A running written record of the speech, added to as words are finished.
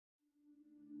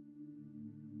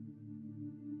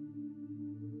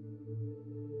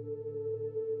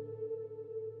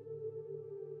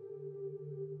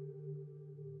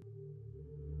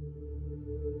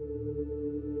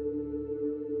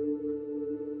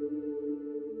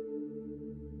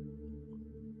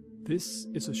This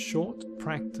is a short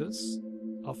practice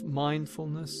of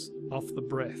mindfulness of the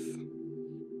breath.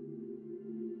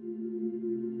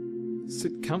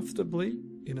 Sit comfortably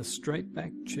in a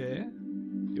straight-back chair,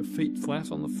 your feet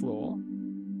flat on the floor,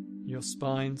 your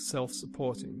spine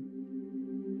self-supporting.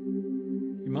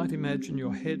 You might imagine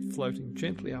your head floating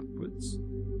gently upwards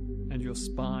and your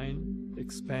spine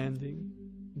expanding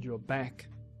and your back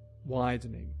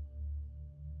widening.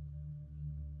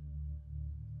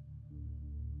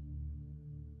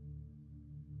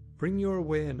 Bring your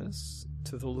awareness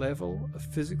to the level of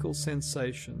physical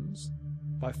sensations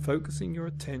by focusing your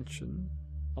attention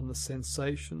on the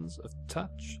sensations of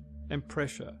touch and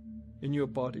pressure in your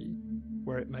body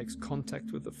where it makes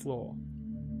contact with the floor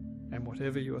and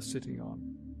whatever you are sitting on,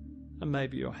 and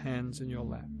maybe your hands in your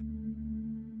lap.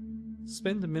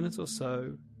 Spend a minute or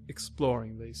so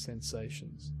exploring these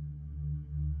sensations.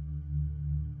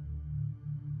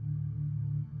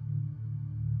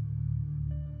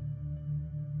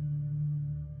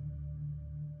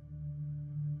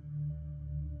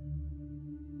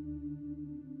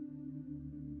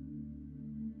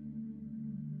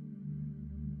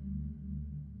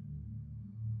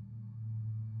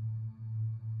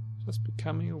 Just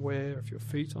becoming aware of your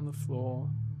feet on the floor,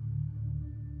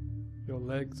 your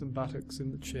legs and buttocks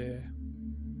in the chair,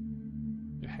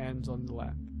 your hands on the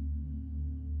lap.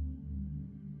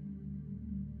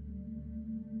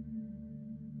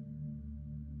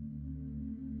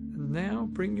 And now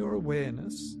bring your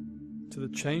awareness to the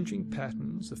changing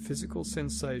patterns of physical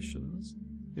sensations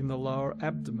in the lower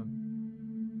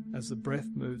abdomen as the breath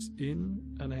moves in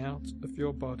and out of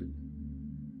your body.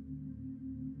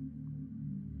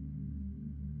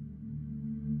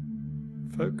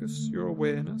 Focus your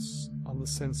awareness on the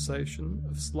sensation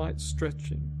of slight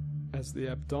stretching as the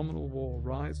abdominal wall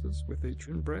rises with each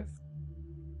in-breath,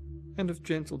 and of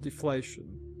gentle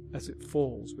deflation as it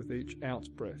falls with each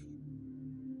out-breath.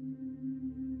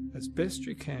 As best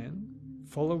you can,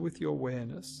 follow with your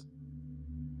awareness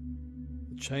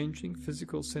the changing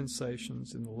physical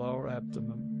sensations in the lower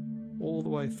abdomen all the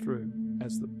way through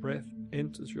as the breath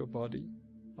enters your body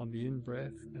on the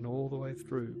in-breath and all the way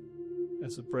through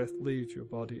as the breath leaves your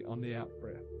body on the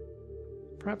out-breath.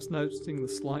 Perhaps noticing the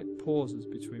slight pauses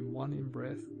between one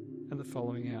in-breath and the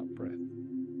following out-breath,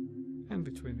 and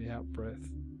between the out-breath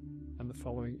and the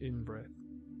following in-breath.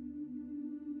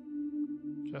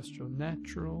 Just your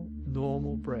natural,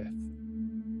 normal breath.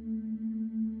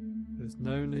 There's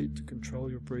no need to control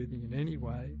your breathing in any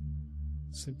way.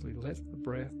 Simply let the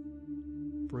breath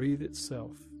breathe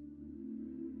itself.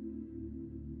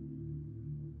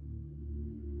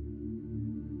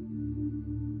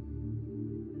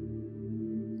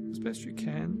 As best you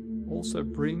can, also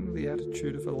bring the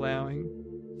attitude of allowing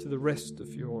to the rest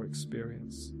of your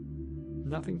experience.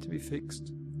 Nothing to be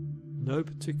fixed, no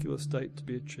particular state to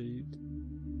be achieved.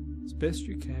 As best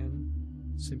you can,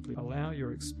 simply allow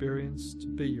your experience to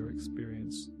be your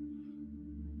experience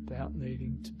without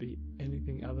needing to be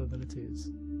anything other than it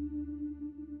is.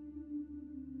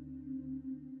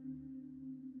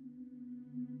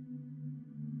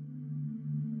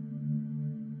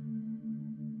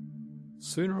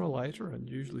 Sooner or later, and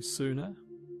usually sooner,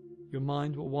 your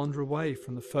mind will wander away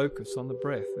from the focus on the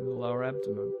breath in the lower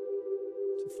abdomen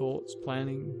to thoughts,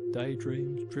 planning,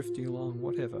 daydreams, drifting along,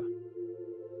 whatever.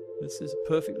 This is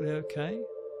perfectly okay.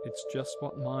 It's just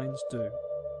what minds do.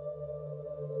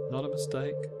 Not a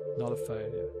mistake, not a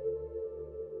failure.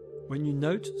 When you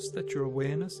notice that your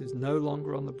awareness is no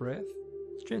longer on the breath,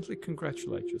 gently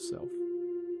congratulate yourself.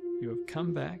 You have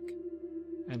come back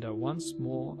and are once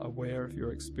more aware of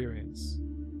your experience.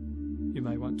 You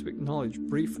may want to acknowledge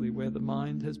briefly where the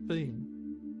mind has been,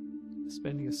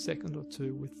 spending a second or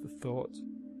two with the thought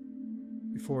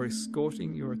before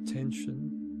escorting your attention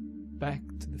back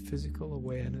to the physical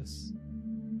awareness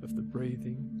of the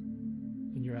breathing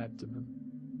in your abdomen.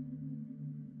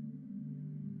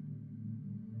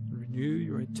 Renew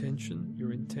your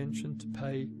intention to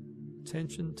pay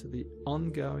attention to the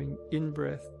ongoing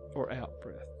in-breath or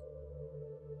out-breath,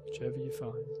 whichever you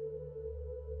find.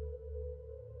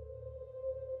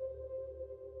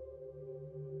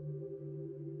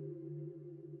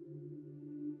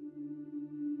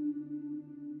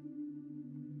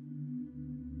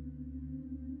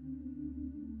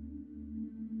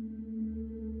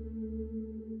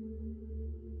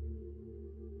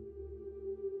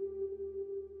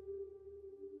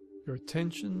 Your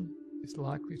attention is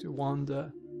likely to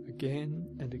wander again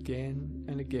and again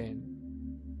and again.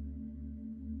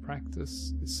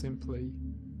 Practice is simply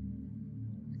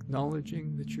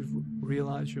acknowledging that you've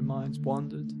realized your mind's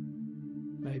wandered,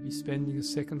 maybe spending a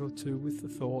second or two with the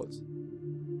thought,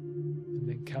 and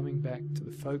then coming back to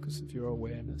the focus of your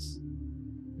awareness,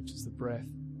 which is the breath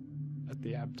at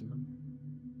the abdomen.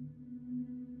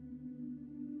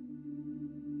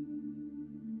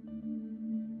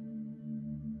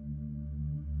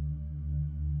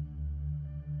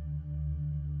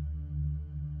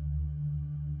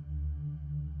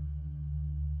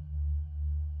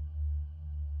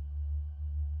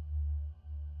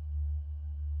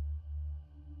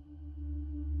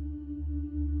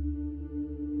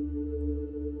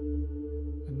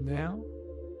 Now,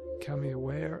 becoming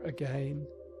aware again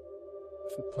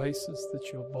of the places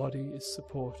that your body is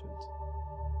supported.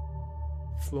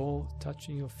 Floor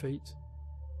touching your feet,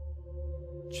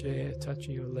 chair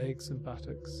touching your legs and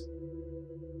buttocks,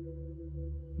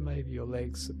 maybe your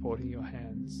legs supporting your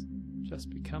hands. Just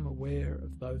become aware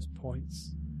of those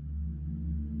points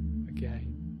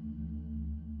again,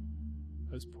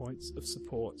 those points of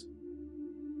support.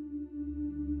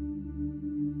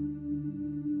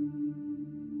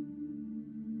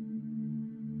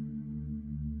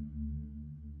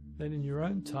 Then in your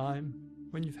own time,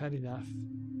 when you've had enough,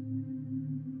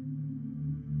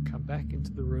 come back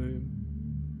into the room,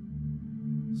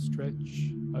 stretch,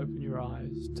 open your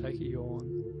eyes, take a yawn,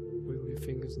 wiggle your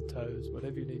fingers and toes,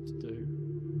 whatever you need to do,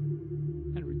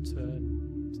 and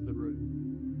return to the room.